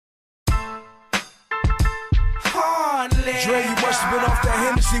Dre, you must have been off that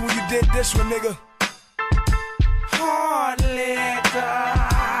Hennessy when you did this one, nigga. Hard liquor.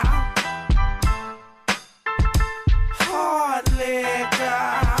 Hard liquor.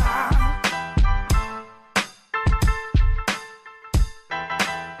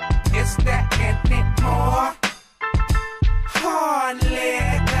 Is there any more? Hard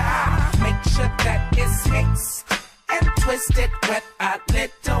liquor. Make sure that it's mixed and twisted with a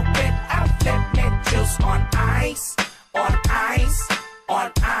little bit of lemon juice on ice, on ice,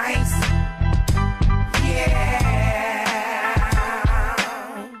 on ice. Yeah.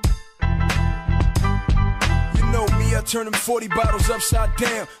 You know me, I turn them 40 bottles upside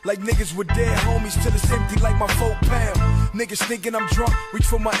down like niggas with dead homies till it's empty like my 4 pound. Niggas thinking I'm drunk, reach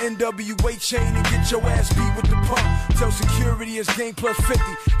for my NWA chain and get your ass beat with the pump. Tell security it's game plus 50.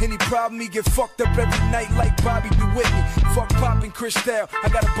 Any problem, he get fucked up every night like Bobby do Whitney. Fuck poppin' Cristal, I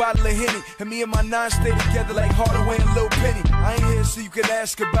got a bottle of Henny, and me and my 9 stay together like Hardaway and Lil Penny. I ain't here so you can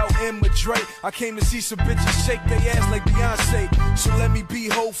ask about M or Dre. I came to see some bitches shake their ass like Beyonce. So let me be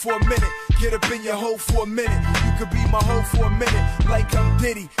hoe for a minute, get up in your hoe for a minute. You could be my hoe for a minute, like I'm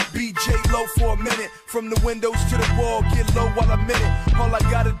Diddy, BJ Low for a minute. From the windows to the wall, get low while I'm in it. All I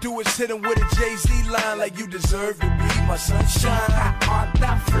gotta do is hit him with a Jay-Z line like you deserve to be my sunshine. On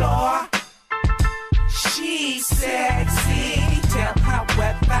the floor, she's sexy. Tell her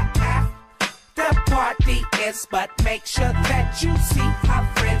where the party is, but make sure that you see her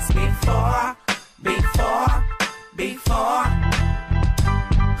friends before.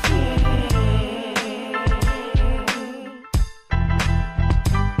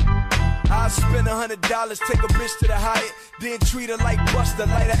 I spend $100, take a bitch to the Hyatt, then treat her like Buster,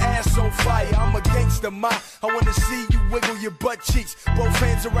 light her ass on fire. I'm a gangster, ma. I wanna see you wiggle your butt cheeks, both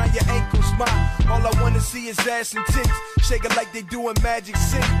hands around your ankles, ma. All I wanna see is ass and titties, shake it like they do in Magic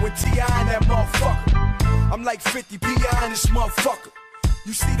City when T.I. and that motherfucker. I'm like 50 P.I. in this motherfucker.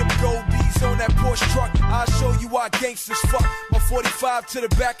 You see them gold D's on that Porsche truck, I'll show you why gangsters fuck. My 45 to the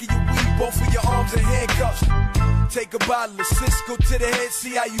back of your weed, both of your arms and handcuffs. Take a bottle of Cisco to the head,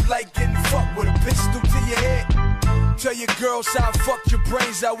 see how you like getting fucked with a pistol to your head. Tell your girls how I fucked your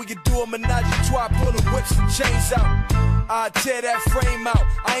brains out. We can do a menage a trois, pull the whips and chains out. I tear that frame out.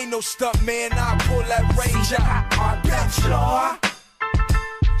 I ain't no stunt man, I pull that range out. On the floor,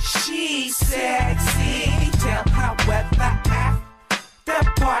 she's sexy. Tell her where the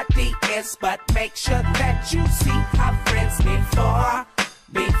party is, but make sure that you see her friends before.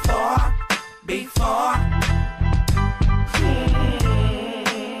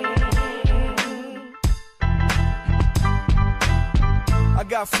 I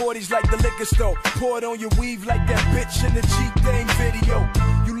got 40s like the liquor store, pour it on your weave like that bitch in the Jeep Dame video.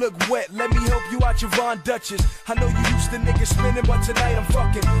 You look wet, let me help you out your Von Dutchess. I know you used to niggas spinning, but tonight I'm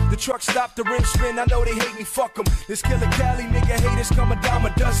fucking. The truck stopped, the rim spin, I know they hate me, fuck them. This Killer Cali nigga haters come a dime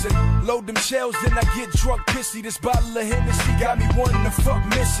a dozen. Load them shells, then I get drunk pissy. This bottle of Hennessy got me wanting to fuck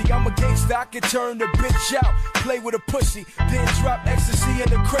Missy. I'm a gangster, I can turn the bitch out, play with a pussy, then drop ecstasy in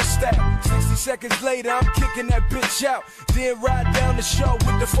the crystal. 60 seconds later, I'm kicking that bitch out, then ride down the show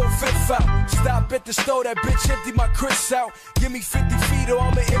with the 4/5 out. Stop at the store, that bitch empty my Chris out. Give me 50 feet or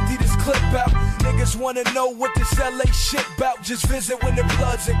I'ma empty this clip out. Niggas wanna know what this LA shit bout, just visit when the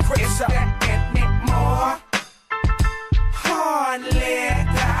Bloods and Crips out. Is there any more? Hard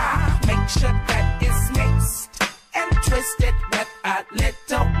liquor. Make sure that it's mixed and twisted with a little